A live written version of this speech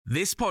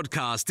This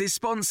podcast is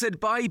sponsored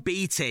by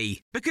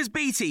BT, because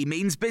BT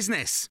means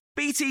business.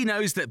 BT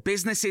knows that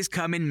businesses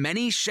come in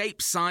many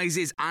shapes,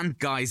 sizes and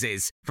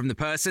guises, from the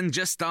person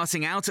just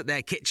starting out at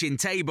their kitchen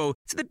table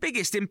to the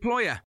biggest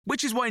employer,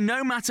 which is why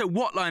no matter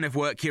what line of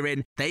work you're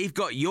in, they've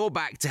got your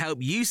back to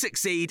help you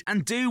succeed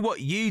and do what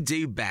you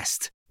do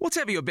best.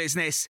 Whatever your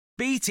business,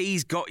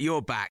 BT's got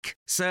your back.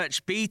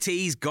 Search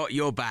BT's got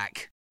your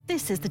back.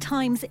 This is the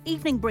Times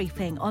evening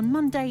briefing on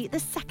Monday, the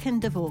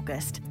 2nd of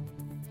August.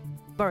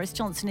 Boris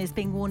Johnson is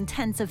being warned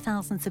tens of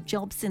thousands of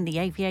jobs in the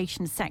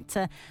aviation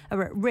sector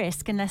are at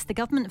risk unless the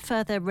government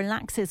further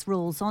relaxes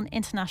rules on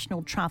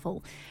international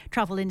travel.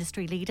 Travel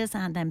industry leaders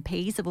and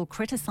MPs have all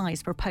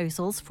criticised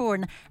proposals for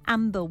an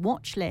amber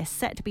watch list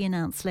set to be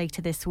announced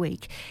later this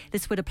week.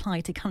 This would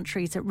apply to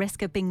countries at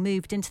risk of being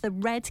moved into the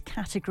red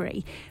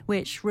category,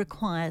 which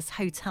requires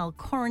hotel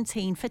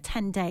quarantine for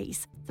 10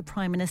 days. The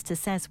Prime Minister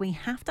says we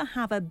have to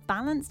have a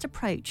balanced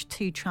approach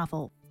to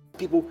travel.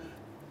 People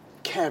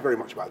care very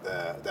much about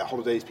their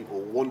holidays.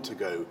 People want to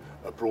go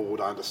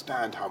abroad. I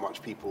understand how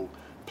much people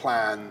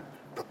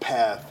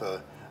prepare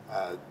for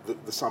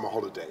the summer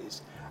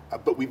holidays.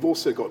 But we've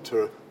also got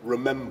to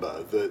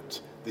remember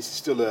that this is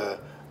still a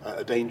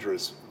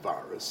dangerous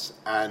virus,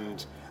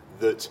 and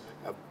that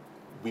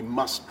we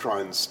must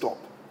try and stop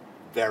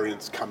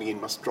variants coming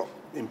in, must stop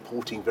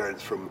importing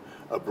variants from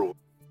abroad.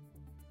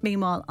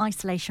 Meanwhile,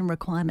 isolation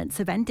requirements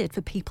have ended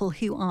for people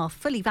who are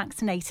fully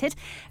vaccinated,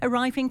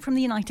 arriving from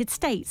the United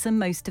States and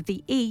most of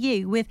the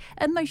EU, with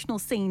emotional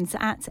scenes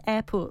at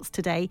airports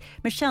today.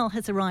 Michelle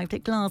has arrived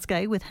at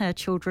Glasgow with her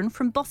children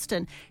from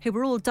Boston, who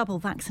were all double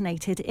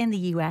vaccinated in the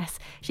US.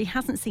 She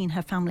hasn't seen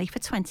her family for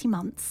 20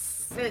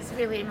 months. So it's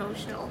really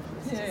emotional.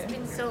 It's just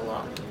been so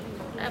long.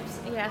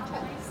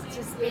 It's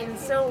just been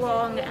so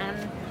long,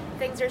 and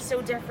things are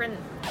so different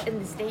in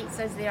the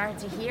States as they are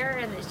to here,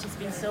 and it's just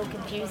been so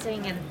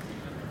confusing, and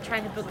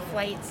trying to book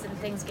flights and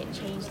things get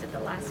changed at the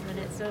last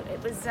minute. So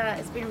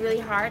it's been really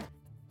hard.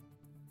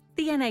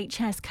 The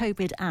NHS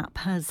COVID app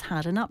has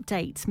had an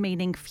update,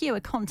 meaning fewer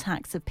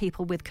contacts of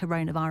people with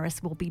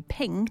coronavirus will be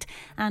pinged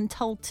and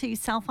told to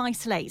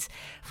self-isolate.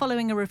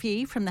 Following a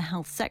review from the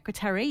Health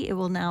Secretary, it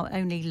will now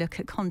only look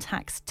at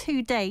contacts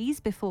 2 days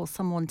before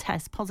someone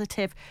tests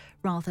positive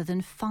rather than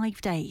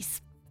 5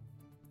 days.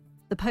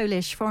 The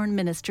Polish Foreign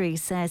Ministry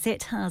says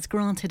it has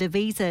granted a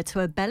visa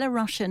to a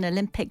Belarusian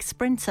Olympic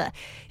sprinter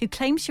who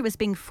claims she was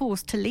being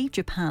forced to leave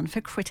Japan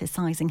for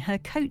criticising her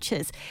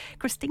coaches.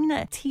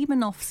 Kristina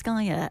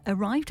Timanovskaya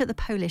arrived at the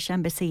Polish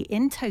embassy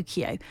in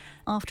Tokyo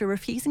after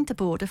refusing to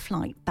board a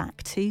flight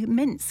back to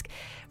Minsk.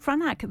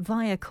 Franak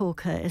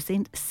Vyakorka is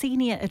a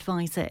senior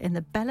advisor in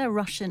the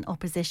Belarusian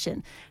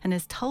opposition and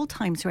has told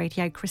Times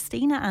Radio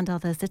Kristina and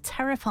others are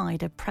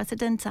terrified of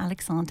President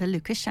Alexander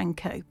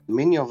Lukashenko.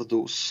 Many of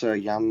those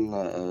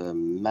young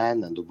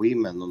men and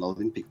women on the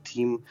Olympic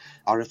team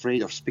are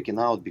afraid of speaking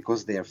out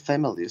because their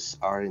families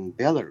are in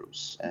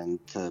Belarus and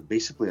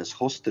basically as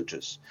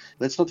hostages.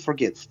 Let's not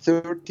forget,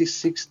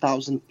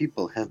 36,000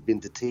 people have been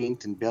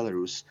detained in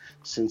Belarus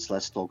since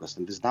last August,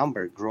 and this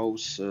number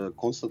grows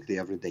constantly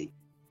every day.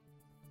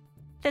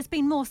 There's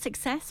been more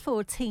success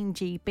for Team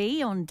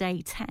GB on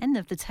day 10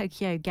 of the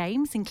Tokyo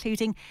Games,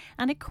 including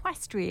an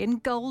equestrian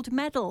gold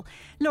medal.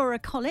 Laura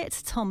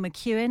Collett, Tom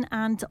McEwen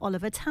and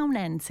Oliver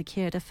Townend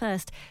secured a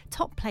first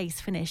top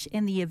place finish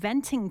in the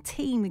eventing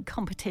team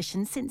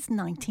competition since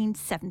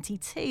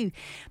 1972.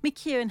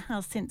 McEwen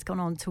has since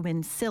gone on to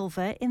win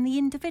silver in the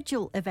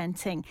individual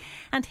eventing.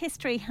 And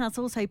history has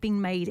also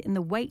been made in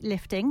the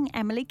weightlifting.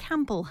 Emily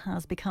Campbell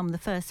has become the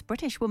first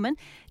British woman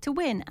to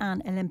win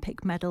an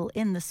Olympic medal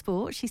in the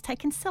sport. She's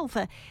taken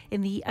silver in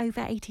the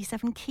over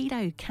 87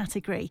 kilo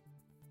category.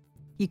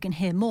 You can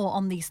hear more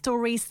on these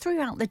stories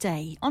throughout the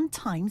day on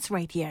Times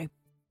Radio.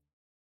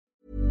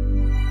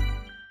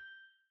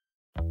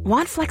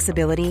 Want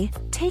flexibility?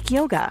 Take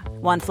yoga.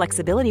 Want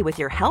flexibility with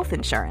your health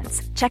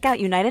insurance? Check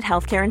out United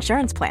Healthcare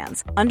Insurance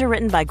Plans.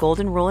 Underwritten by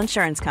Golden Rule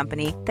Insurance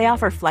Company, they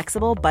offer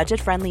flexible,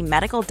 budget-friendly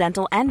medical,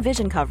 dental, and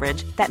vision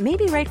coverage that may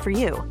be right for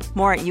you.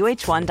 More at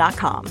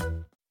uh1.com.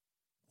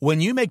 When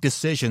you make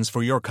decisions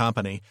for your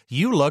company,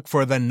 you look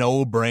for the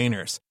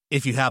no-brainers.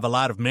 If you have a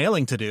lot of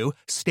mailing to do,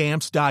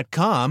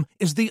 Stamps.com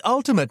is the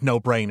ultimate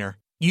no-brainer.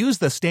 Use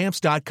the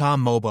Stamps.com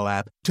mobile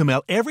app to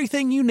mail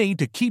everything you need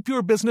to keep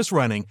your business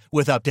running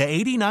with up to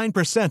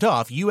 89%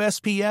 off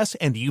USPS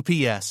and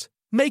UPS.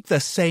 Make the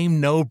same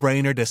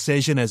no-brainer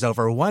decision as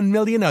over 1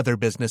 million other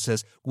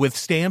businesses with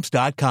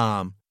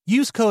Stamps.com.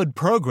 Use code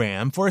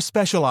PROGRAM for a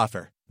special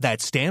offer.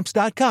 That's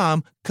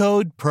Stamps.com,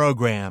 code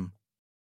PROGRAM.